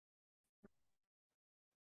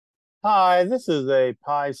Hi, this is a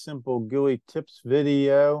FreeSimpleGUI tips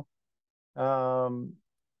video. Um,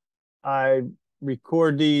 I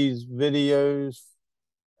record these videos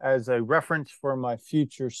as a reference for my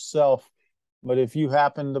future self. But if you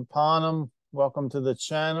happened upon them, welcome to the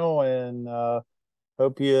channel and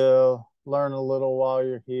hope you learn a little while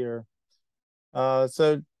you're here.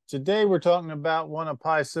 So today we're talking about one of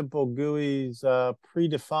FreeSimpleGUI's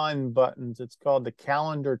predefined buttons. It's called the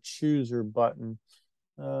Calendar Chooser button.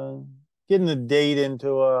 Uh, Getting the date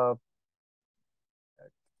into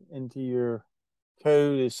your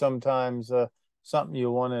code is sometimes something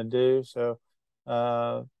you want to do. So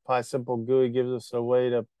FreeSimpleGUI gives us a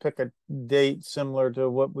way to pick a date similar to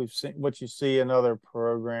what we've seen, what you see in other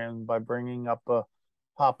programs by bringing up a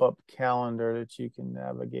pop-up calendar that you can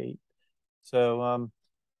navigate. So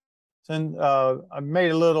I've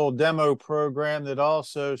made a little demo program that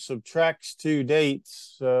also subtracts two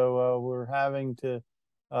dates. So we're having to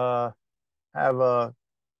have a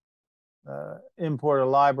import a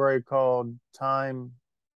library called time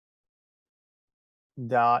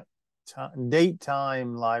dot date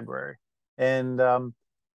time library, and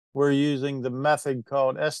we're using the method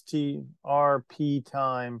called strp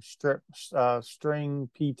time string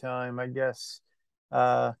p time, I guess.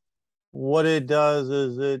 What it does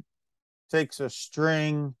is it takes a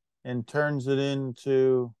string and turns it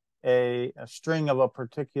into a string of a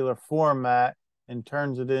particular format and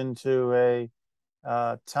turns it into a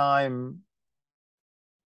time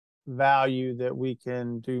value that we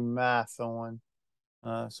can do math on.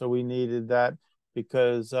 So we needed that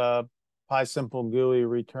because FreeSimpleGUI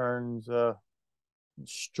returns a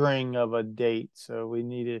string of a date. So we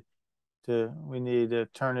needed to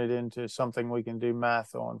turn it into something we can do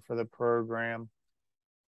math on for the program.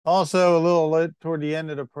 Also, a little late toward the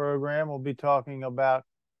end of the program, we'll be talking about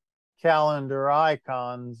calendar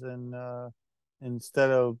icons, and instead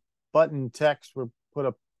of button text, we'll put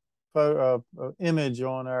a image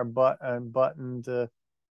on our button to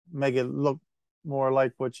make it look more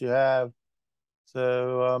like what you have.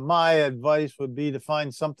 So my advice would be to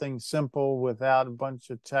find something simple without a bunch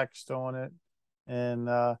of text on it. And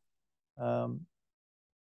um,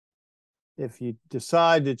 if you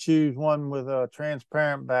decide to choose one with a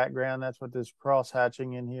transparent background, that's what this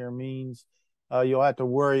cross-hatching in here means. You'll have to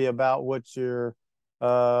worry about what your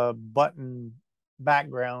button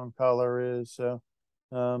background color is. So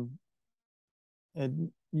um,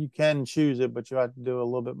 you can choose it, but you have to do a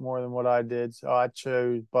little bit more than what I did. So I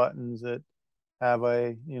chose buttons that have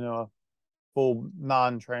a full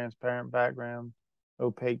non-transparent background,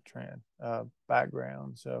 opaque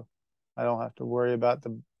background. So I don't have to worry about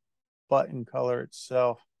the button color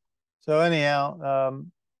itself. So anyhow,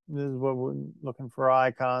 this is what we're looking for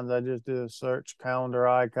icons. I just did a search calendar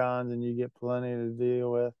icons and you get plenty to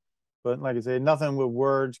deal with. But like I say, nothing with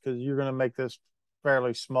words because you're going to make this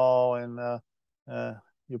fairly small and uh,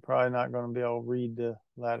 you're probably not going to be able to read the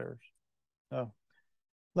letters. So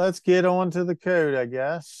let's get on to the code, I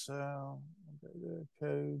guess. So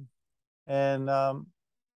code, and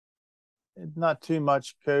it's not too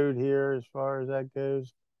much code here as far as that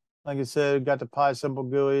goes. Like I said, we've got the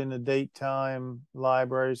FreeSimpleGUI and the date time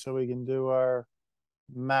library so we can do our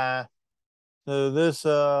math. So this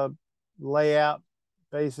layout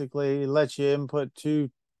basically lets you input two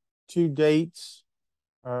dates,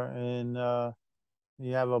 and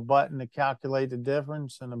you have a button to calculate the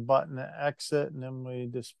difference and a button to exit, and then we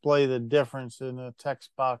display the difference in a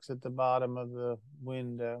text box at the bottom of the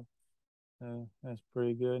window. That's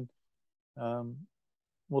pretty good. Um,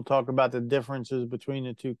 we'll talk about the differences between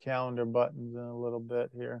the two calendar buttons in a little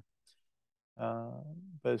bit here. But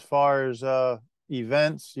as far as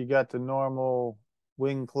events, you got the normal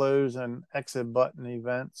wing close and exit button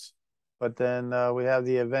events. But then we have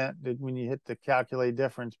the event that when you hit the calculate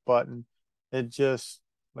difference button, it just,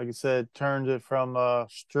 like I said, turns it from a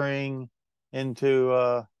string into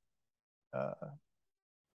a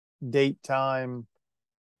date time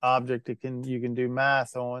object that you can do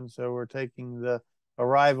math on. So we're taking the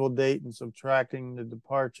arrival date and subtracting the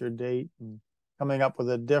departure date and coming up with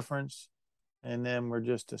a difference, and then we're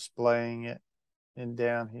just displaying it in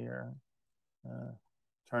down here,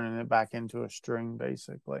 turning it back into a string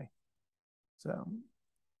basically. So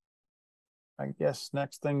I guess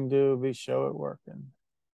next thing to do will be show it working.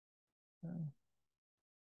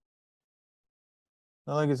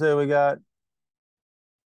 So like I said, we got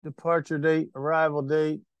departure date, arrival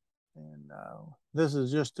date, and this is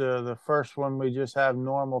just the first one. We just have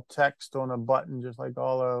normal text on a button, just like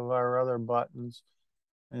all of our other buttons.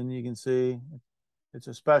 And you can see it's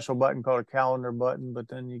a special button called a calendar button, but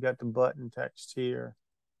then you got the button text here.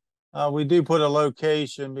 We do put a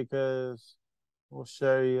location because we'll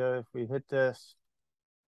show you if we hit this.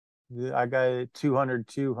 I got it 200,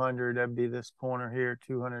 200. That'd be this corner here,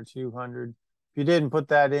 200, 200. If you didn't put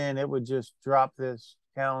that in, it would just drop this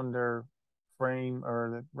calendar frame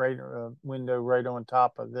or the right window right on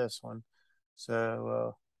top of this one.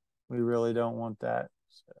 So we really don't want that.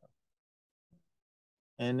 So.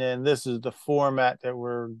 And then this is the format that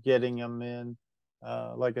we're getting them in.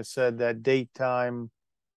 Like I said, that date time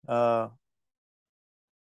strp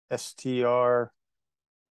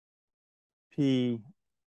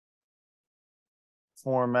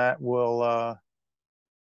format will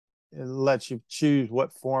it lets you choose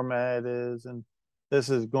what format it is. And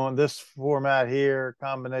this format here,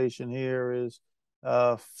 combination here is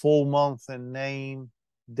full month and name,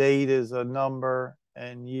 date is a number,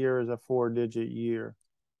 and year is a 4-digit year,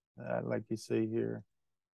 like you see here.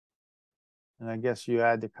 And I guess you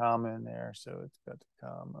add the comma in there, so it's got the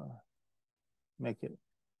comma, make it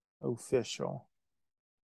official.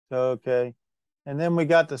 So, okay. And then we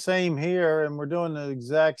got the same here, and we're doing the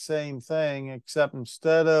exact same thing, except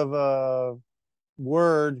instead of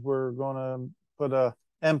words, we're going to put a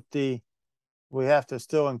empty. We have to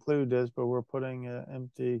still include this, but we're putting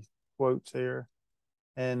empty quotes here.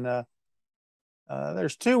 And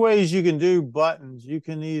there's two ways you can do buttons. You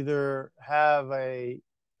can either have a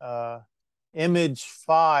image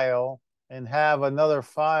file and have another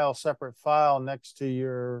file, separate file next to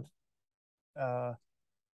your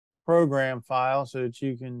program file so that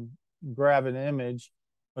you can grab an image.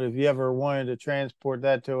 But if you ever wanted to transport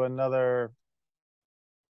that to another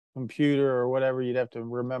computer or whatever, you'd have to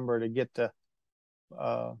remember to get the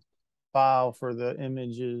file for the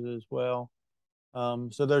images as well.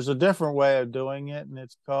 So there's a different way of doing it, and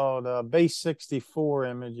it's called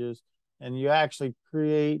Base64 images. And you actually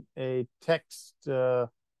create a text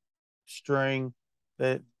string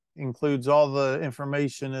that includes all the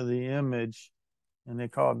information of the image, and they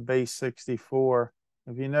call it Base64.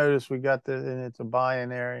 If you notice, we got this, and it's a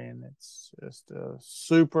binary, and it's just a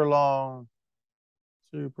super long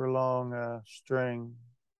string.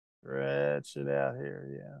 Stretch it out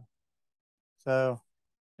here, yeah. So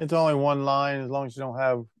it's only one line. As long as you don't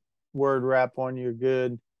have word wrap on, you're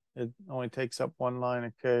good. It only takes up one line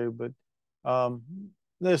of code, but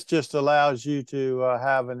this just allows you to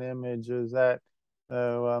have an image as that.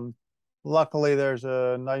 So luckily, there's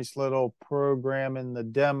a nice little program in the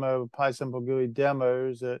demo, FreeSimpleGUI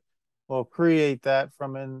demos, that will create that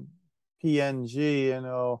from in PNG, and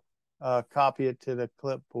it'll copy it to the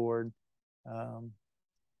clipboard.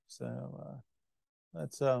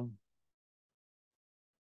 Let's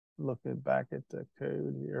look back at the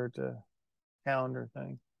code here, to calendar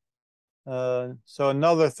thing. So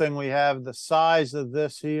another thing we have, the size of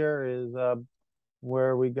this here is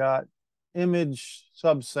where we got image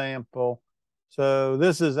subsample. So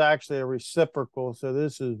this is actually a reciprocal. So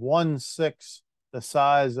this is 1/6 the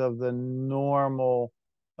size of the normal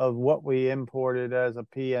of what we imported as a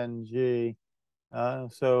PNG.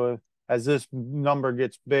 So as this number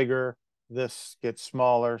gets bigger, this gets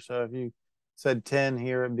smaller. So if you said 10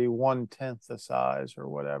 here, it'd be 1/10 the size or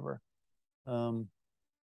whatever.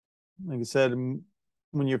 Like I said,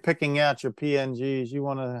 when you're picking out your PNGs, you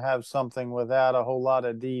want to have something without a whole lot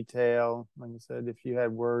of detail. Like I said, if you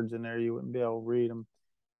had words in there, you wouldn't be able to read them.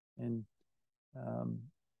 And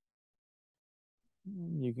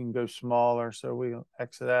you can go smaller. So we'll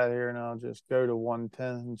exit out here, and I'll just go to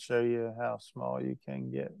 1/10 and show you how small you can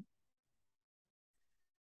get.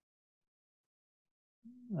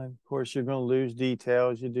 Of course, you're going to lose detail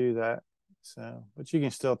as you do that. So, but you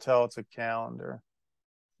can still tell it's a calendar.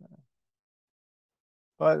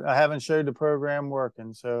 But I haven't showed the program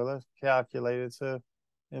working, so let's calculate it. So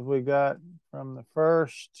if we got from the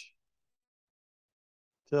 1st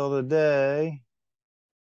till the day,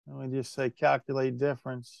 and we just say calculate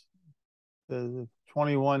difference, the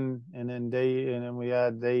 21, and then day, and then we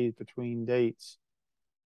add days between dates.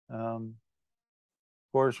 Of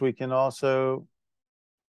course, we can also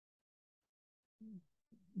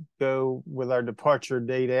go with our departure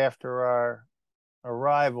date after our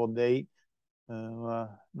arrival date.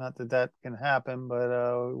 Not that that can happen, but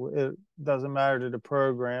it doesn't matter to the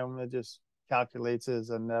program. It just calculates as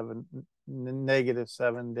a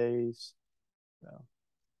 -7 days. So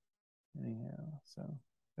anyhow, so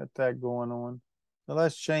got that going on. So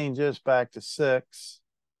let's change this back to 6.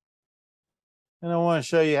 And I want to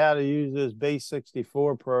show you how to use this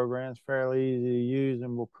Base64 program. It's fairly easy to use,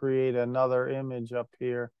 and we'll create another image up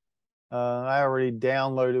here. I already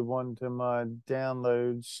downloaded one to my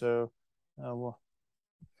downloads, so we'll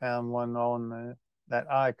found one on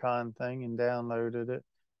that icon thing and downloaded it.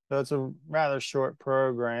 So it's a rather short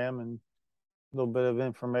program, and little bit of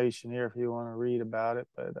information here if you want to read about it,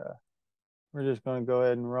 but we're just going to go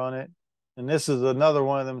ahead and run it. And this is another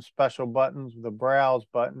one of them special buttons, the browse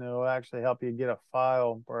button. It will actually help you get a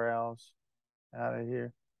file browse out of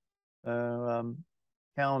here.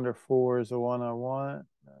 Calendar 4 is the one I want.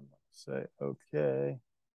 I'm say okay.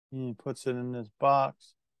 And it puts it in this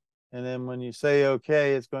box. And then when you say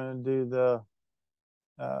okay, it's going to do the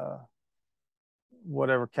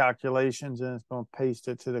whatever calculations, and it's going to paste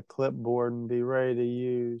it to the clipboard and be ready to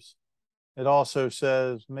use. It also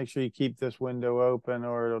says, make sure you keep this window open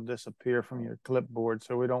or it'll disappear from your clipboard.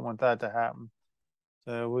 So we don't want that to happen.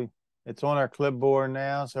 So it's on our clipboard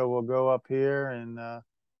now. So we'll go up here and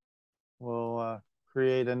we'll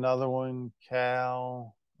create another one,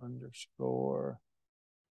 cal underscore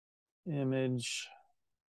image.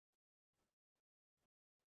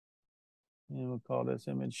 And we'll call this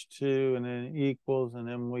image 2 and then equals, and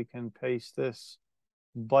then we can paste this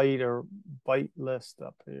byte list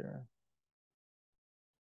up here.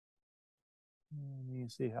 And you can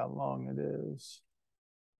see how long it is.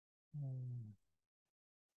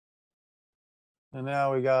 And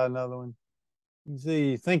now we got another one. You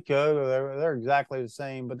see, you think they're exactly the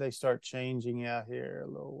same, but they start changing out here a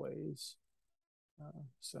little ways.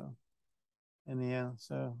 So anyhow,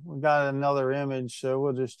 so we got another image, so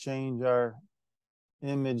we'll just change our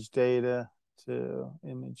image data to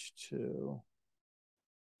image 2.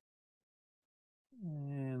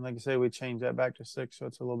 And like I say, we change that back to 6, so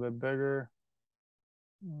it's a little bit bigger.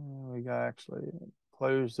 And we got actually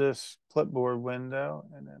close this clipboard window,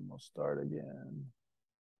 and then we'll start again.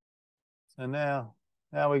 So now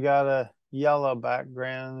we got a yellow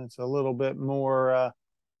background. It's a little bit more,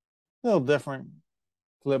 little different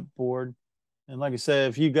clipboard. And like I said,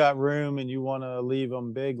 if you got room and you want to leave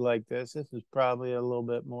them big like this is probably a little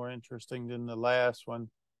bit more interesting than the last one.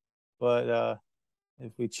 But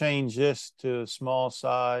if we change this to a small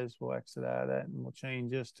size, we'll exit out of that, and we'll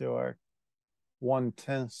change this to our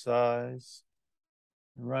 1/10 size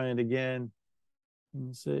and run it again.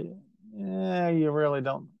 And see, yeah, you really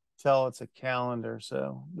don't tell it's a calendar.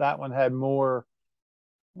 So that one had more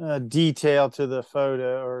detail to the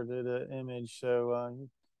photo or to the image. So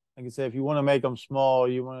like I said, if you want to make them small,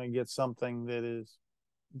 you want to get something that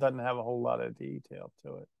doesn't have a whole lot of detail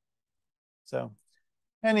to it. So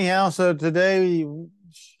anyhow, so today we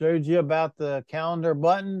showed you about the calendar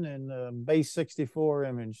button and the Base64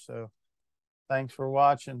 image. So thanks for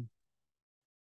watching.